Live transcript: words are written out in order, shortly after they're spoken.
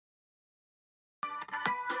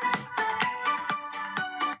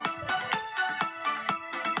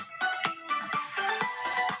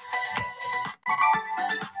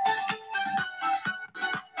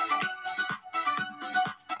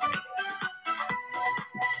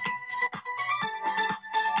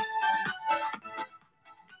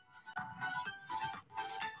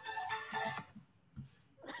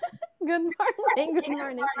Good morning. Good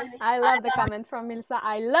morning. I love the comment from Melissa.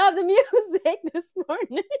 I love the music this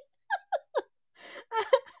morning.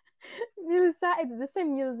 Melissa, it's the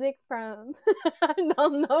same music from. I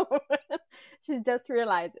don't know. She just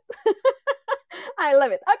realized it. I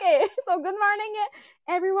love it. Okay, so good morning,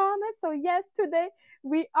 everyone. So, yes, today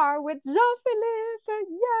we are with Jean Philippe.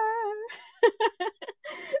 Yeah.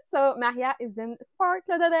 So, Maria is in Fort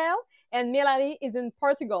Lauderdale and Melanie is in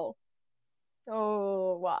Portugal.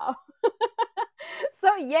 Oh, wow.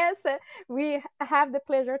 So yes, we have the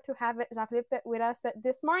pleasure to have Jean-Philippe with us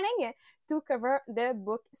this morning to cover the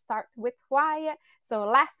book Start With Why. So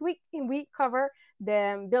last week we covered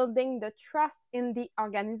the building the trust in the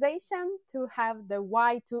organization, to have the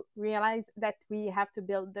why, to realize that we have to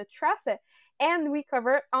build the trust. And we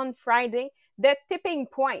covered on Friday the tipping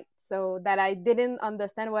point. So that I didn't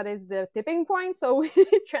understand what is the tipping point. So we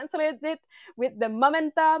translated it with the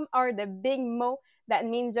momentum or the big mo. That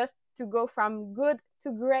means just to go from good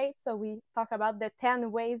to great. So we talk about the 10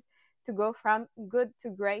 ways to go from good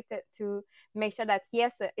to great, to make sure that,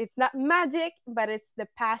 yes, it's not magic, but it's the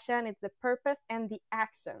passion, it's the purpose, and the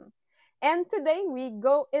action. And today we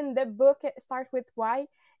go in the book Start With Why,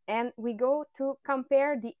 and we go to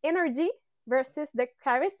compare the energy versus the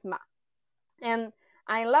charisma. And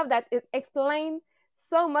I love that it explains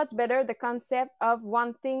so much better the concept of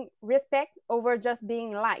wanting respect over just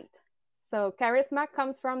being liked. So charisma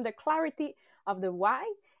comes from the clarity of the why,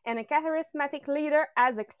 and a charismatic leader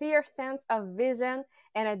has a clear sense of vision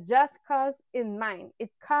and a just cause in mind. It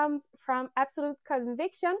comes from absolute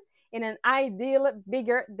conviction in an ideal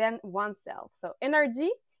bigger than oneself. So energy,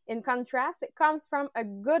 in contrast, it comes from a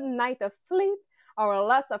good night of sleep or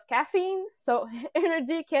lots of caffeine. So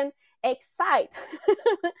energy can excite,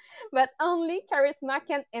 but only charisma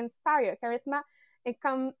can inspire. Charisma, it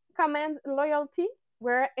commands loyalty,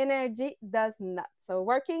 where energy does not. So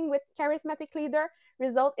working with charismatic leader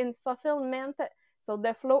result in fulfillment. So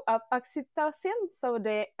the flow of oxytocin, so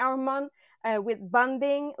the hormone with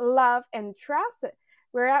bonding, love, and trust.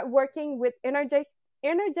 Whereas working with energetic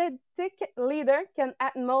leader can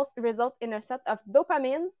at most result in a shot of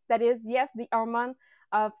dopamine, that is, yes, the hormone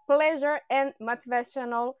of pleasure and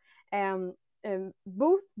motivational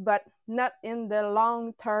boost, but not in the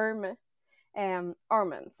long term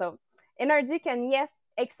hormone. So energy can, yes,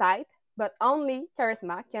 excite, but only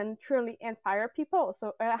charisma can truly inspire people.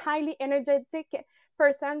 So a highly energetic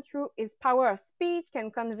person, through his power of speech,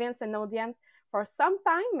 can convince an audience for some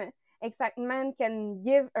time. Excitement can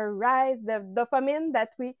give a rise the dopamine that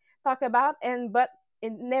we talk about, but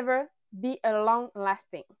it never be a long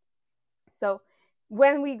lasting. So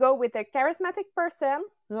when we go with a charismatic person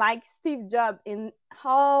like Steve Jobs, in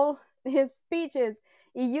all his speeches,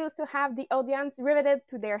 he used to have the audience riveted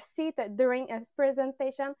to their seat during his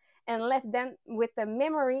presentation and left them with a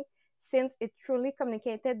memory, since it truly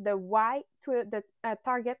communicated the why to the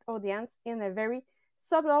target audience in a very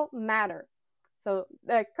subtle manner. So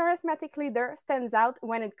the charismatic leader stands out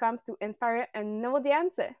when it comes to inspire an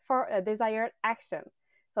audience for a desired action.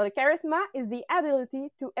 So the charisma is the ability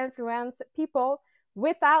to influence people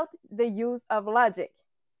without the use of logic.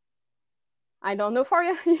 I don't know for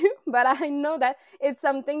you, but I know that it's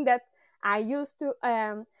something that I used to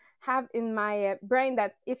have in my brain,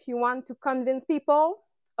 that if you want to convince people,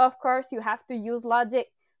 of course you have to use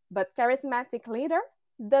logic, but charismatic leader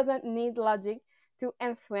doesn't need logic to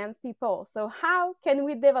influence people. So how can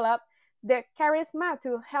we develop the charisma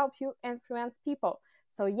to help you influence people?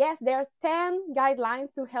 So yes, there's 10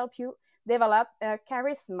 guidelines to help you develop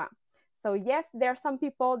charisma. So yes, there are some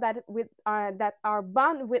people that are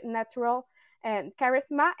born with natural and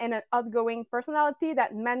charisma and an outgoing personality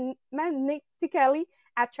that magnetically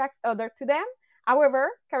attracts others to them.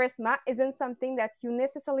 However, charisma isn't something that you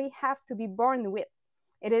necessarily have to be born with.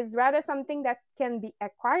 It is rather something that can be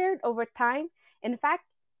acquired over time. In fact,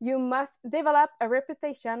 you must develop a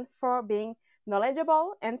reputation for being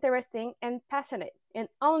knowledgeable, interesting, and passionate. And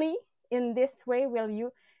only in this way will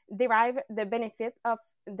you derive the benefit of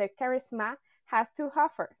the charisma has to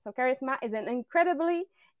offer. So charisma is an incredibly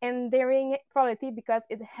endearing quality because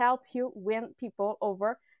it helps you win people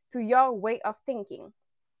over to your way of thinking.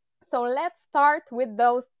 So let's start with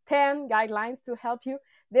those 10 guidelines to help you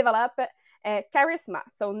develop charisma.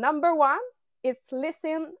 So number one, it's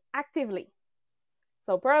listen actively.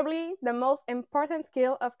 So probably the most important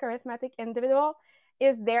skill of charismatic individual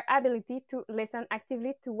is their ability to listen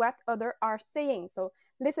actively to what others are saying. So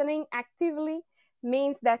listening actively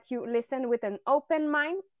means that you listen with an open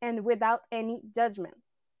mind and without any judgment.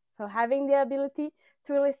 So having the ability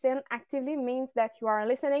to listen actively means that you are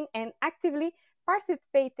listening and actively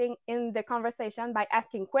participating in the conversation by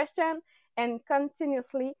asking questions and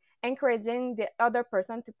continuously encouraging the other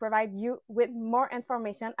person to provide you with more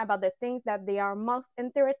information about the things that they are most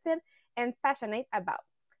interested and passionate about.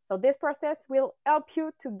 So this process will help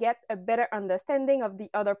you to get a better understanding of the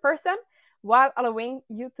other person while allowing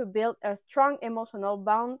you to build a strong emotional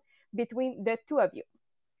bond between the two of you.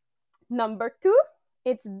 Number two,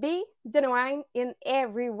 it's be genuine in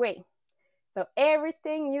every way. So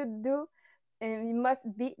everything you do must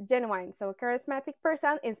be genuine. So a charismatic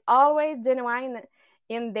person is always genuine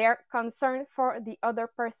in their concern for the other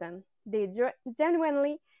person. They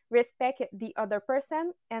genuinely respect the other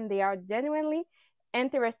person and they are genuinely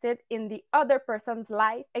interested in the other person's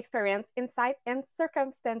life experience, insight, and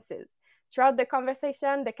circumstances. Throughout the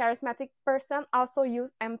conversation, the charismatic person also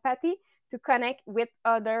uses empathy to connect with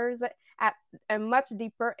others at a much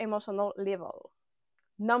deeper emotional level.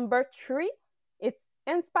 Number three, it's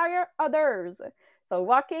inspire others. So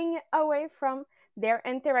walking away from their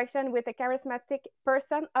interaction with a charismatic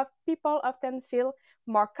person, of people often feel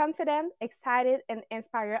more confident, excited, and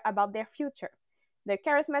inspired about their future. The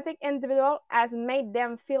charismatic individual has made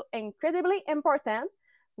them feel incredibly important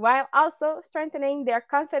while also strengthening their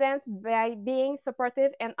confidence by being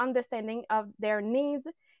supportive and understanding of their needs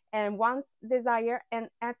and wants, desire, and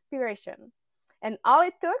aspiration. And all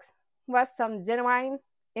it took was some genuine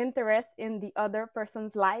interest in the other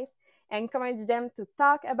person's life, encourage them to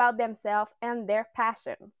talk about themselves and their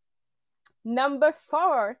passion. Number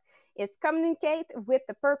four, it's communicate with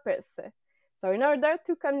the purpose. So in order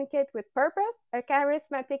to communicate with purpose, a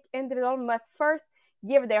charismatic individual must first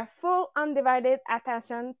give their full undivided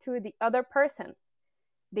attention to the other person.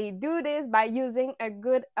 They do this by using a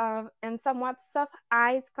good and somewhat soft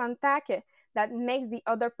eye contact that makes the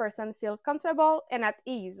other person feel comfortable and at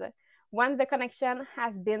ease. Once the connection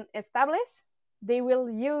has been established, they will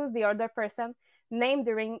use the other person's name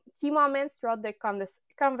during key moments throughout the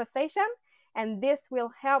conversation, and this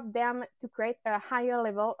will help them to create a higher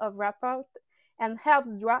level of rapport and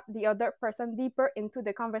helps draw the other person deeper into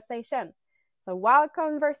the conversation. So while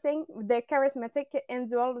conversing, the charismatic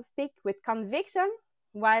individual will speak with conviction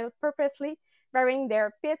while purposely varying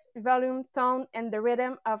their pitch, volume, tone, and the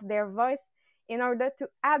rhythm of their voice in order to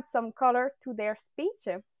add some color to their speech.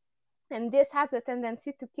 And this has a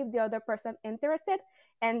tendency to keep the other person interested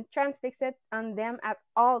and transfixed on them at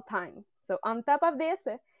all times. So on top of this,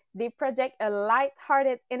 they project a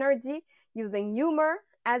light-hearted energy using humor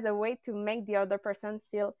as a way to make the other person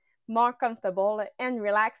feel more comfortable and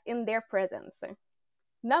relaxed in their presence.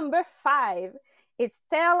 Number five is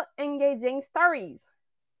tell engaging stories.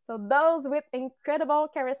 So those with incredible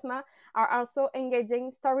charisma are also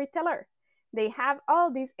engaging storytellers. They have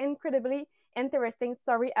all these incredibly interesting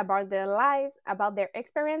stories about their lives, about their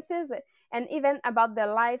experiences, and even about the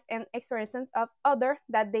lives and experiences of others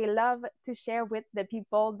that they love to share with the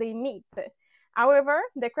people they meet. However,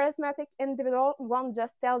 the charismatic individual won't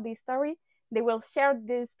just tell the story, they will share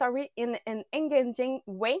this story in an engaging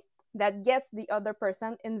way that gets the other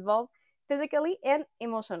person involved physically and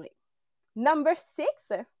emotionally. Number six,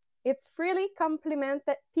 it's freely compliment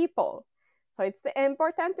people. So it's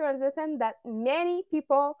important to understand that many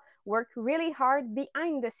people work really hard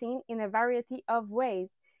behind the scene in a variety of ways.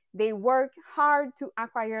 They work hard to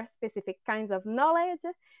acquire specific kinds of knowledge,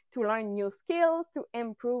 to learn new skills, to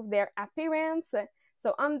improve their appearance.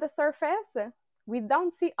 So on the surface, we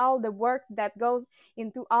don't see all the work that goes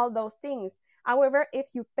into all those things. However,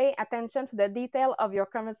 if you pay attention to the detail of your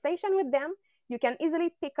conversation with them, you can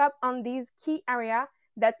easily pick up on these key areas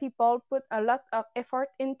that people put a lot of effort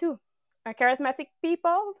into. Charismatic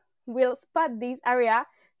people will spot these areas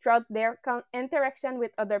throughout their interaction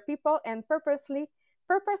with other people and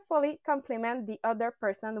purposefully compliment the other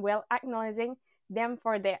person while acknowledging them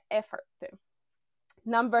for their effort.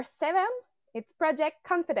 Number seven, it's project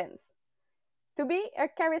confidence. To be a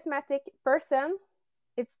charismatic person,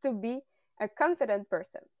 it's to be a confident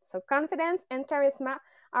person. So confidence and charisma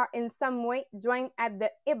are in some way joined at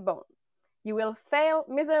the hip bone. You will fail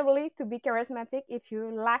miserably to be charismatic if you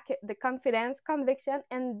lack the confidence, conviction,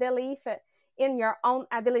 and belief in your own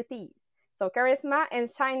abilities. So charisma and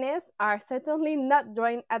shyness are certainly not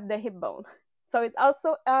joined at the hip bone. So it's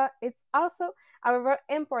also, however,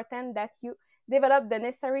 important that you develop the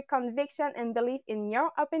necessary conviction and belief in your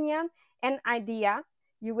opinion and idea.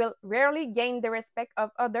 You will rarely gain the respect of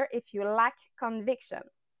others if you lack conviction.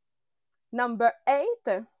 Number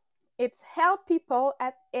eight, it's help people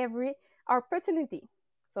at every opportunity.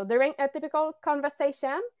 So during a typical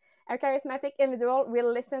conversation, a charismatic individual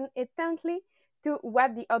will listen intently to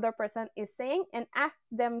what the other person is saying and ask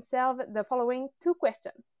themselves the following two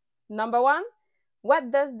questions. Number one,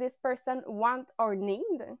 what does this person want or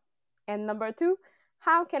need? And number two,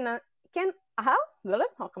 how can how?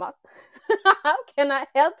 Oh, come on. How can I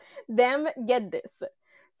help them get this?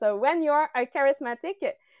 So when you are a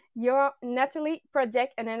charismatic, you naturally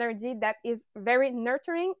project an energy that is very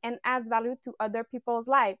nurturing and adds value to other people's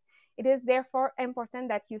life. It is therefore important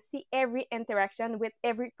that you see every interaction with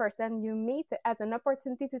every person you meet as an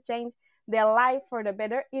opportunity to change their life for the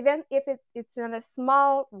better, even if it's in a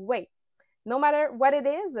small way. No matter what it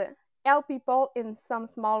is, help people in some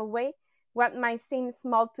small way. What might seem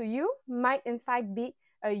small to you might, in fact, be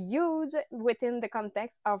a huge within the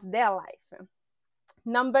context of their life.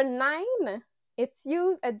 Number nine, it's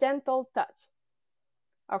use a gentle touch.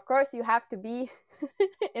 Of course, you have to be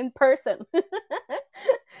in person.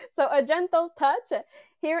 So, a gentle touch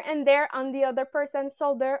here and there on the other person's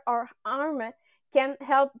shoulder or arm can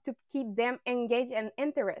help to keep them engaged and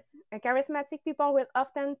interested. Charismatic people will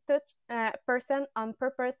often touch a person on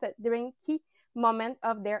purpose during key moments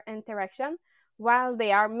of their interaction while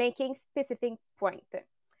they are making specific point.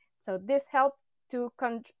 So this help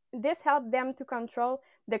them to control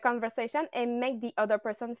the conversation and make the other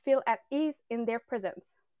person feel at ease in their presence.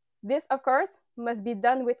 This, of course, must be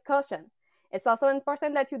done with caution. It's also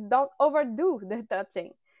important that you don't overdo the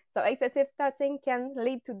touching. So excessive touching can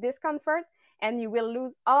lead to discomfort and you will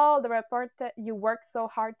lose all the rapport that you work so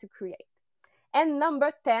hard to create. And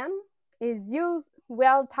number 10 is use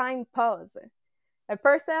well-timed pause. A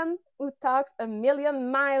person who talks a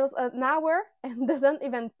million miles an hour and doesn't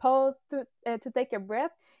even pause to take a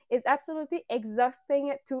breath is absolutely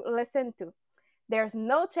exhausting to listen to. There's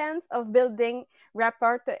no chance of building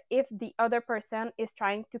rapport if the other person is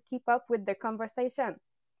trying to keep up with the conversation.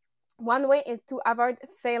 One way to avoid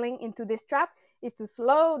falling into this trap is to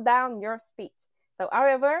slow down your speech. So,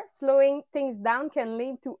 however, slowing things down can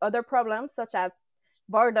lead to other problems such as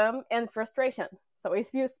boredom and frustration. So,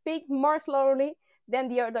 if you speak more slowly than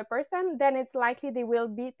the other person, then it's likely they will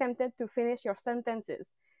be tempted to finish your sentences.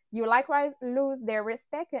 You likewise lose their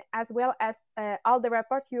respect as well as all the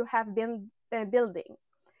rapport you have been building.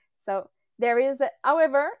 So there is,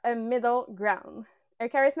 however, a middle ground. A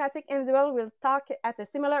charismatic individual will talk at a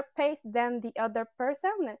similar pace than the other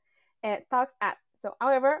person talks at. So,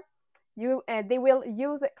 however, they will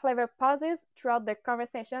use clever pauses throughout the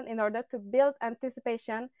conversation in order to build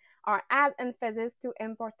anticipation or add emphasis to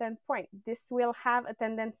important points. This will have a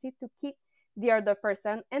tendency to keep the other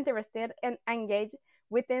person interested and engaged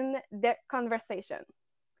within the conversation.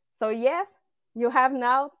 So, yes, you have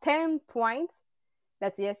now 10 points.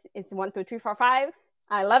 That's yes, it's 1, 2, 3, 4, 5.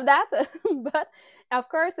 I love that. But of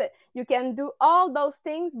course, you can do all those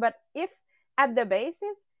things. But if at the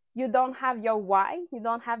basis you don't have your why, you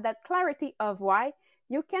don't have that clarity of why,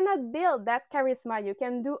 you cannot build that charisma. You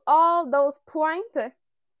can do all those points,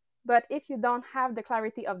 but if you don't have the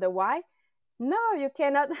clarity of the why, no, you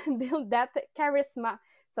cannot build that charisma.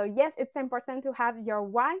 So yes, it's important to have your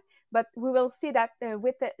why, but we will see that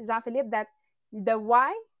with Jean-Philippe that the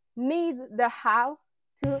why needs the how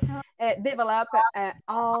to develop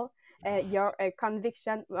all your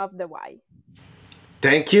conviction of the why.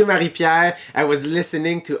 Thank you, Marie-Pierre. I was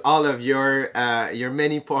listening to all of your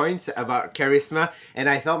many points about charisma, and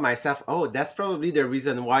I thought myself, oh, that's probably the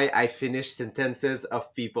reason why I finish sentences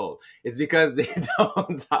of people. It's because they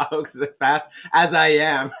don't talk so fast as I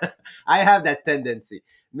am. I have that tendency.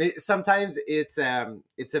 Sometimes it's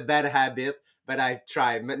a bad habit, but I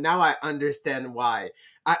try. But now I understand why.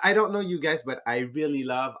 I don't know you guys, but I really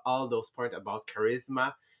love all those points about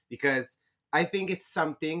charisma because I think it's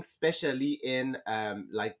something, especially in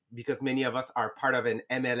like because many of us are part of an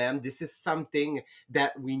MLM. This is something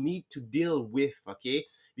that we need to deal with, okay?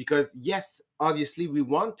 Because yes, obviously we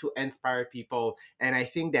want to inspire people, and I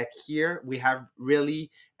think that here we have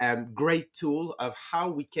really great tool of how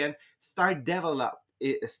we can start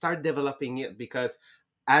developing it because.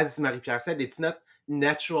 As Marie-Pierre said, it's not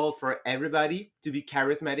natural for everybody to be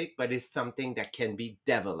charismatic, but it's something that can be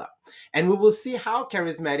developed, and we will see how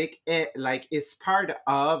charismatic like is part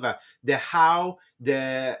of the how,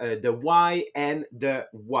 the why, and the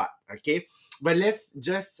what. Okay, but let's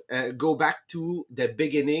just go back to the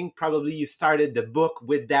beginning. Probably you started the book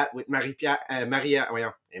with that with Maria and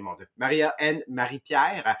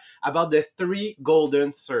Marie-Pierre about the three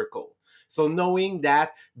golden circle. So knowing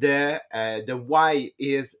that the why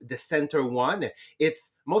is the center one,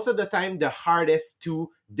 it's most of the time the hardest to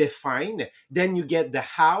define. Then you get the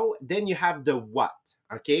how, then you have the what.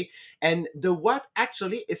 Okay, and the what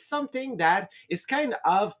actually is something that is kind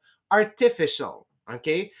of artificial.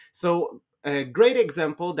 Okay, so a great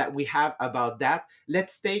example that we have about that,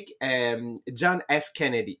 let's take John F.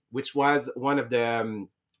 Kennedy, which was one of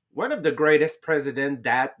the greatest president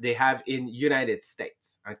that they have in United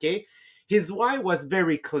States. Okay, his why was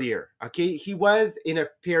very clear. Okay, he was in a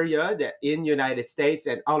period in United States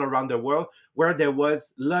and all around the world where there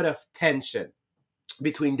was a lot of tension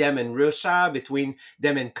between them and Russia, between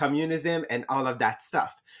them and communism, and all of that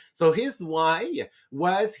stuff. So his why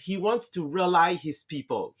was he wants to rely his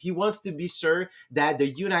people. He wants to be sure that the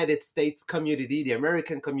United States community, the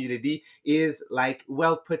American community, is like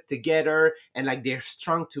well put together and like they're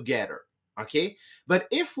strong together. Okay, but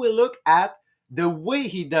if we look at the way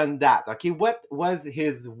he done that, okay, what was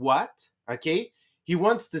his what? Okay, he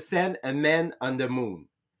wants to send a man on the moon.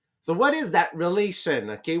 So what is that relation?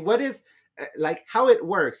 Okay, what is like how it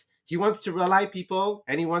works? He wants to rely people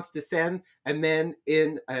and he wants to send a man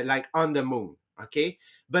in like on the moon. Okay,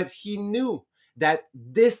 but he knew that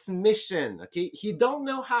this mission. Okay, he don't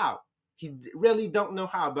know how. He really don't know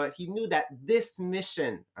how, but he knew that this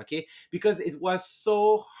mission, okay, because it was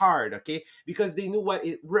so hard, okay, because they knew what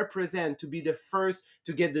it represent to be the first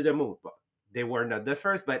to get to the moon. But they were not the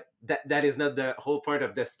first, but that is not the whole part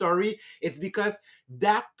of the story. It's because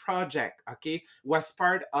that project, okay, was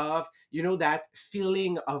part of, you know, that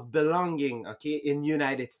feeling of belonging, okay, in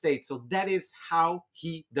United States. So that is how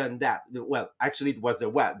he done that. Well, actually it was the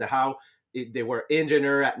what, the how. They were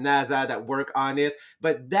engineer at NASA that work on it,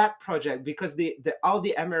 but that project, because all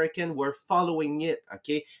the American were following it,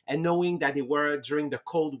 okay, and knowing that they were during the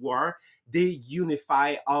Cold War, they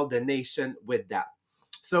unify all the nation with that.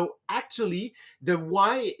 So actually, the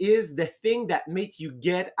why is the thing that makes you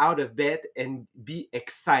get out of bed and be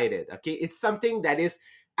excited. Okay, it's something that is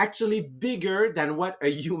actually bigger than what a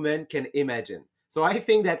human can imagine. So I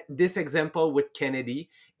think that this example with Kennedy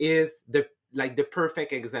is the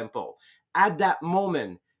perfect example. At that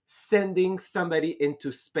moment, sending somebody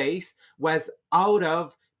into space was out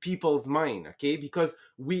of people's mind, okay, because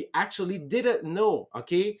we actually didn't know,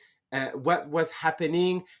 okay, what was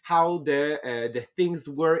happening, how the things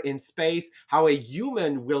were in space, how a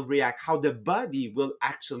human will react, how the body will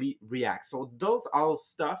actually react. So those are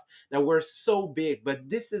stuff that were so big, but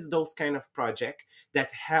this is those kind of project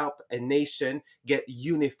that help a nation get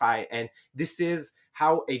unified, and this is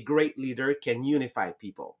how a great leader can unify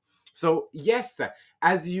people. So yes,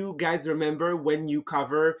 as you guys remember when you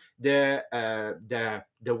cover the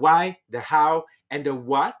why, the how, and the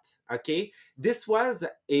what, okay, this was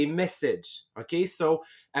a message. Okay, so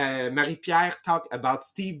Marie-Pierre talked about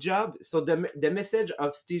Steve Jobs. So the message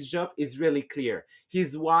of Steve Jobs is really clear.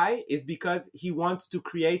 His why is because he wants to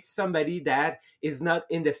create somebody that is not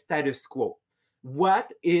in the status quo.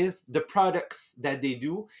 What is the products that they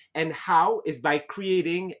do, and how is by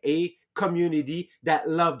creating a community that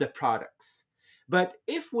love the products. But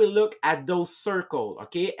if we look at those circle,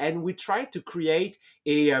 okay, and we try to create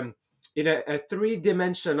a in a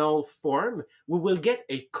three-dimensional form, we will get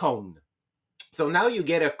a cone. So now you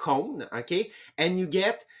get a cone, okay, and you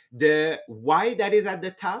get the why that is at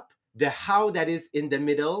the top, the how that is in the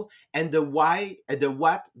middle, and the why, the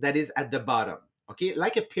what that is at the bottom, okay,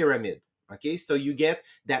 like a pyramid, okay. So you get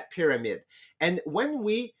that pyramid, and when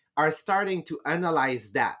we are starting to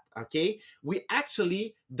analyze that, okay, we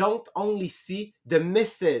actually don't only see the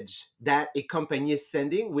message that a company is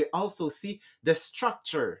sending, we also see the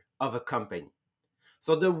structure of a company.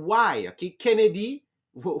 So the why, okay, Kennedy,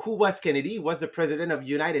 who was Kennedy? He was the president of the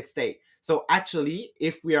United States. So actually,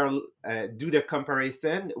 if we are do the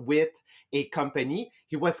comparison with a company,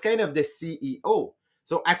 he was kind of the CEO.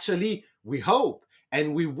 So actually, we hope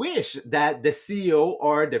and we wish that the CEO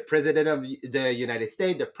or the president of the United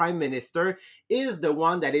States, the prime minister, is the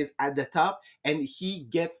one that is at the top and he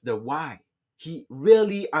gets the why. He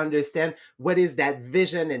really understands what is that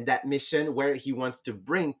vision and that mission where he wants to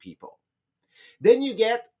bring people. Then you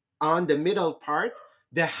get on the middle part,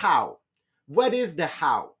 the how. What is the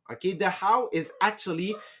how? Okay, the how is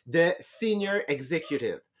actually the senior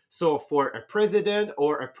executive. So for a president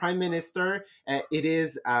or a prime minister, it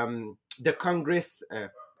is the Congress.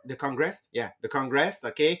 The Congress.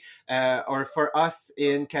 Okay, or for us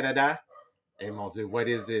in Canada, mon Dieu, what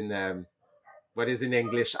is in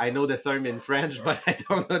English? I know the term in French, but I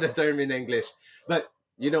don't know the term in English. But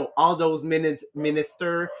you know, all those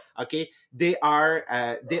minister, okay, they are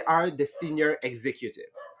the senior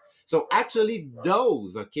executive. So actually,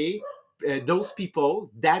 those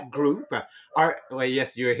people, that group are, well,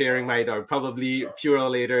 yes, you're hearing my dog. Probably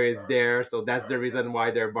Purolator is there, so that's the reason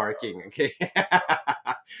why they're barking. Okay.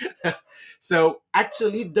 So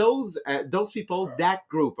actually, those people, that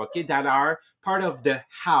group, okay, that are part of the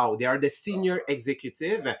how, they are the senior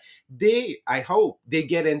executive. They, I hope, they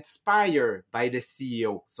get inspired by the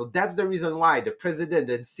CEO. So that's the reason why the president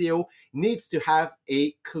and CEO needs to have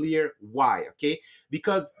a clear why. Okay,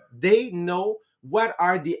 because they know what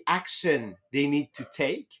are the action they need to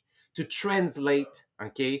take to translate,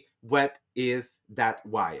 okay, what is that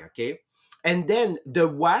why, okay? And then the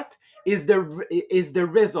what is the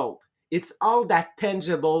result. It's all that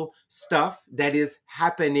tangible stuff that is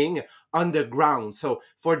happening on the ground. So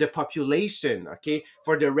for the population, okay,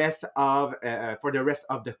 for the rest of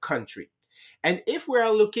the country. And if we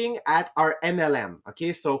are looking at our MLM,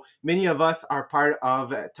 okay, so many of us are part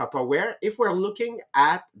of Tupperware. If we're looking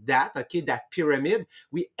at that, okay, that pyramid,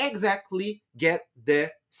 we exactly get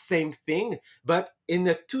the same thing, but in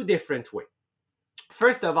a two different way.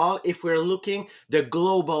 First of all, if we're looking the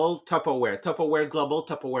global Tupperware global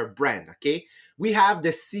Tupperware brand, okay, we have the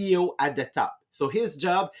CEO at the top. So his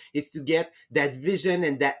job is to get that vision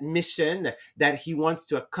and that mission that he wants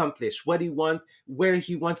to accomplish, what he wants, where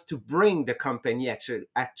he wants to bring the company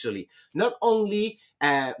actually, not only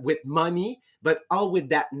with money, but all with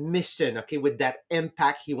that mission, okay, with that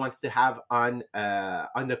impact he wants to have on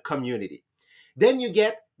the community. Then you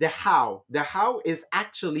get the how. The how is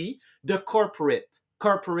actually the corporate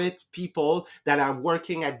people that are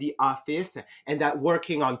working at the office and that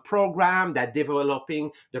working on program, that developing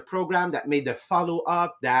the program, that made the follow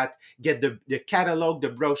up, that get the catalog, the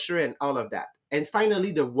brochure, and all of that. And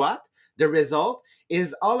finally, the what, the result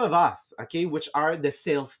is all of us, okay, which are the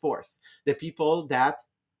sales force, the people that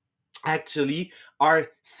actually are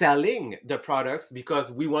selling the products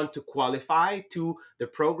because we want to qualify to the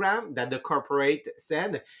program that the corporate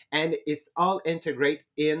said, and it's all integrate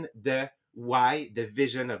in the why, the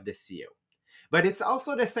vision of the CEO. But it's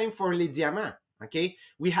also the same for Les Diamants, okay?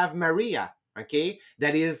 We have Maria, okay,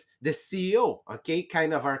 that is the CEO, okay,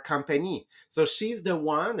 kind of our company. So she's the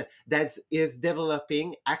one that is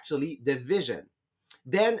developing actually the vision.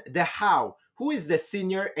 Then the how. Who is the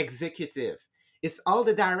senior executive? It's all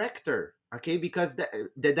the director, okay? Because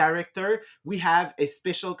the director, we have a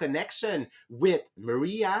special connection with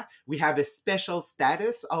Maria. We have a special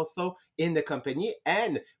status also in the company,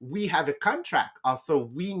 and we have a contract. Also,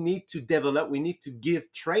 we need to develop, we need to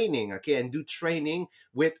give training, okay, and do training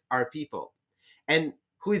with our people. And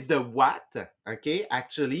who is the what, okay,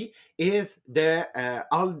 actually is the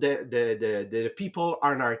all the people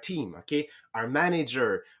on our team, okay, our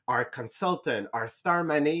manager, our consultant, our star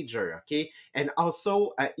manager, okay, and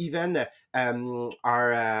also even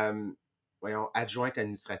our adjointe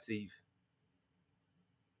administrative.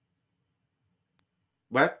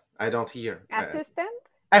 What? I don't hear. Assistant?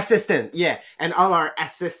 Assistant, yeah, and all our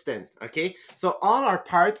assistant, okay, so all are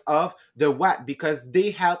part of the what because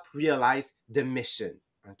they help realize the mission,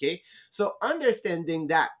 okay. So understanding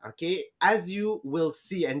that, okay, as you will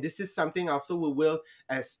see, and this is something also we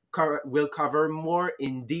will cover more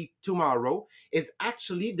in deep tomorrow, is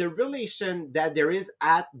actually the relation that there is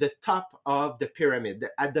at the top of the pyramid,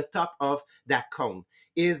 at the top of that cone,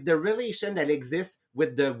 is the relation that exists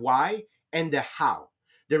with the why and the how,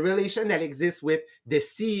 the relation that exists with the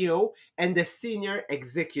CEO and the senior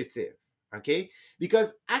executive. Okay.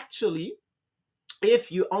 Because actually,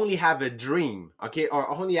 if you only have a dream, okay, or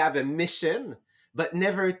only have a mission, but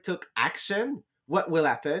never took action, what will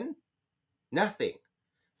happen? Nothing.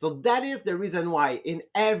 So that is the reason why in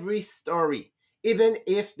every story, even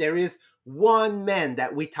if there is one man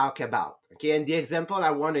that we talk about, okay, and the example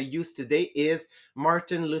I want to use today is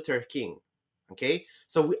Martin Luther King. Okay,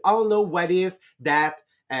 so we all know what is that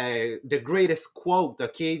the greatest quote,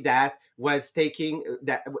 okay, that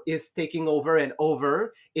is taking over and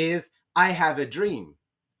over is "I have a dream,"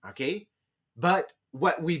 okay, but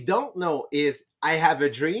what we don't know is I have a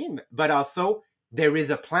dream, but also there is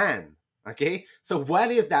a plan. Okay, so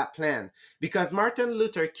what is that plan? Because Martin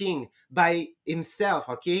Luther King by himself,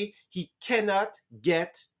 okay, he cannot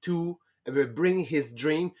get to bring his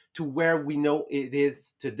dream to where we know it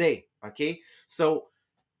is today. Okay, so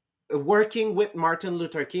working with Martin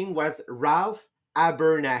Luther King was Ralph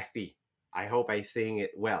Abernathy. I hope I'm saying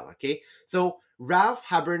it well. Okay, so Ralph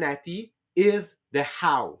Abernathy is the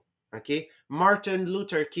how. Okay, Martin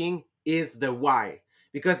Luther King is the why.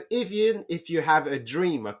 Because if you have a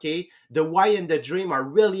dream, okay, the why and the dream are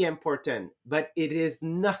really important, but it is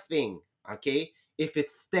nothing, okay, if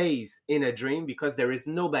it stays in a dream because there is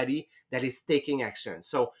nobody that is taking action.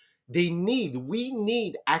 So we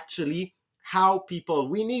need actually how people,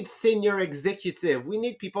 we need senior executive, we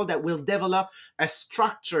need people that will develop a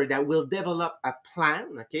structure, that will develop a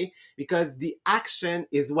plan, okay, because the action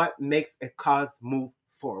is what makes a cause move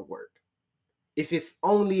forward. If it's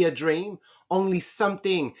only a dream, only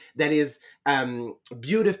something that is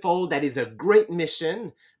beautiful, that is a great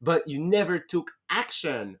mission, but you never took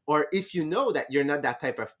action, or if you know that you're not that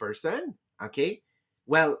type of person, okay,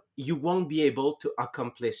 well, you won't be able to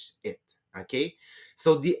accomplish it. Okay,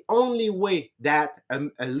 so the only way that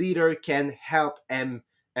a leader can help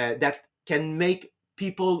that can make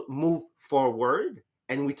people move forward,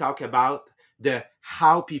 and we talk about the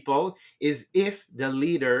how people, is if the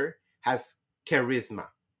leader has charisma.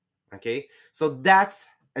 Okay, so that's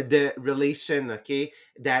the relation, okay,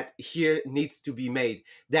 that here needs to be made.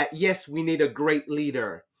 That yes, we need a great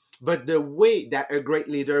leader, but the way that a great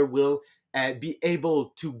leader will be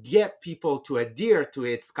able to get people to adhere to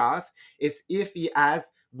its cause is if he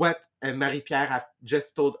has what Marie-Pierre have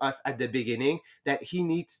just told us at the beginning, that he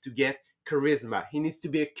needs to get charisma. He needs to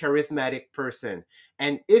be a charismatic person.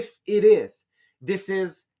 And if it is, this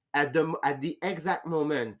is at the exact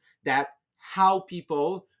moment that how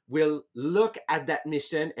people will look at that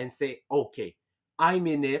mission and say, okay, I'm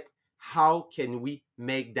in it. How can we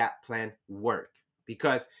make that plan work?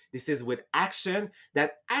 Because this is with action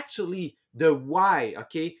that actually the why,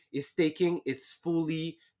 okay, is taking its full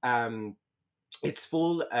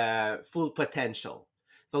potential.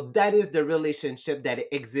 So that is the relationship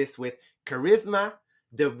that exists with charisma,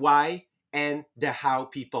 the why, and the how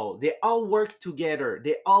people. They all work together.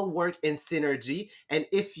 They all work in synergy. And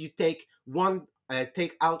if you take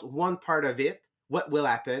out one part of it, what will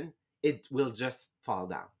happen? It will just fall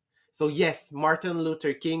down. So yes, Martin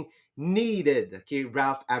Luther King needed, okay,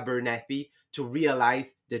 Ralph Abernathy to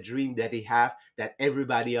realize the dream that he have, that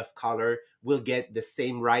everybody of color will get the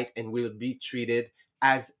same right and will be treated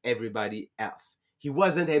as everybody else. He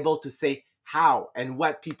wasn't able to say how and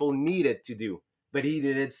what people needed to do, but he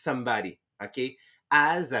needed somebody, okay?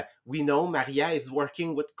 As we know, Maria is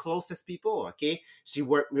working with closest people, okay? She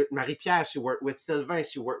worked with Marie-Pierre, she worked with Sylvain,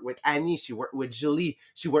 she worked with Annie, she worked with Julie,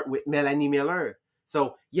 she worked with Melanie Miller.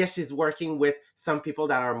 So yes, she's working with some people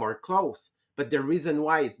that are more close, but the reason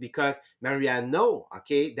why is because Maria know,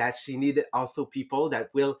 okay, that she needed also people that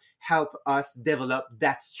will help us develop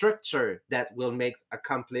that structure that will make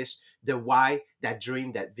accomplish the why, that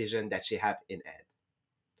dream, that vision that she have in head.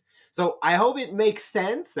 So I hope it makes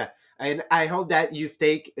sense, and I hope that you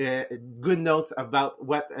take good notes about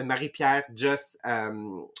what Marie-Pierre just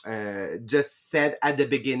said at the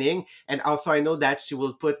beginning. And also, I know that she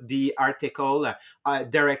will put the article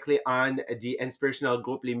directly on the inspirational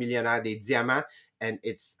group Les Millionnaires des Diamants, and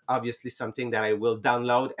it's obviously something that I will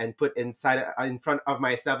download and put in front of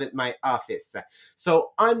myself at my office.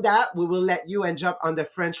 So on that, we will let you and jump on the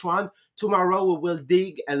French one. Tomorrow, we will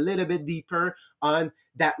dig a little bit deeper on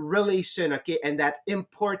that relation, okay, and that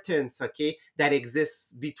importance, okay, that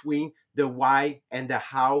exists between the why and the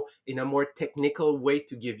how in a more technical way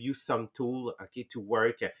to give you some tool, okay, to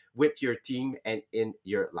work with your team and in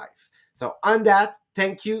your life. So on that,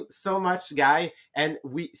 thank you so much, Guy, and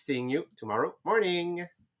we seeing you tomorrow morning.